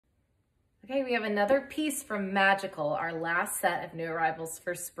Okay, we have another piece from Magical, our last set of new arrivals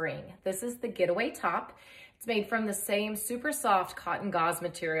for spring. This is the Getaway top. It's made from the same super soft cotton gauze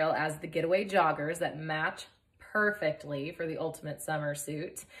material as the Getaway joggers that match perfectly for the ultimate summer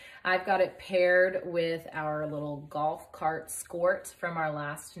suit. I've got it paired with our little golf cart skirt from our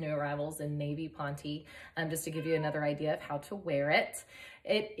last new arrivals in navy ponte, just to give you another idea of how to wear it.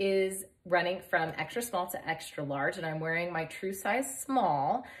 It is running from extra small to extra large, and I'm wearing my true size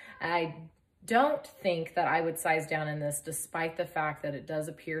small. I don't think that I would size down in this, despite the fact that it does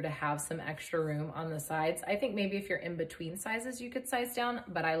appear to have some extra room on the sides. I think maybe if you're in between sizes, you could size down,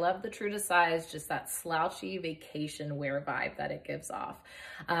 but I love the true to size, just that slouchy vacation wear vibe that it gives off.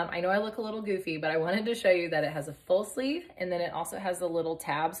 I know I look a little goofy, but I wanted to show you that it has a full sleeve, and then it also has a little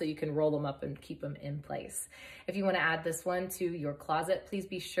tab so you can roll them up and keep them in place. If you want to add this one to your closet, please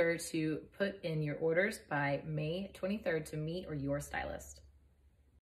be sure to put in your orders by May 23rd to me or your stylist.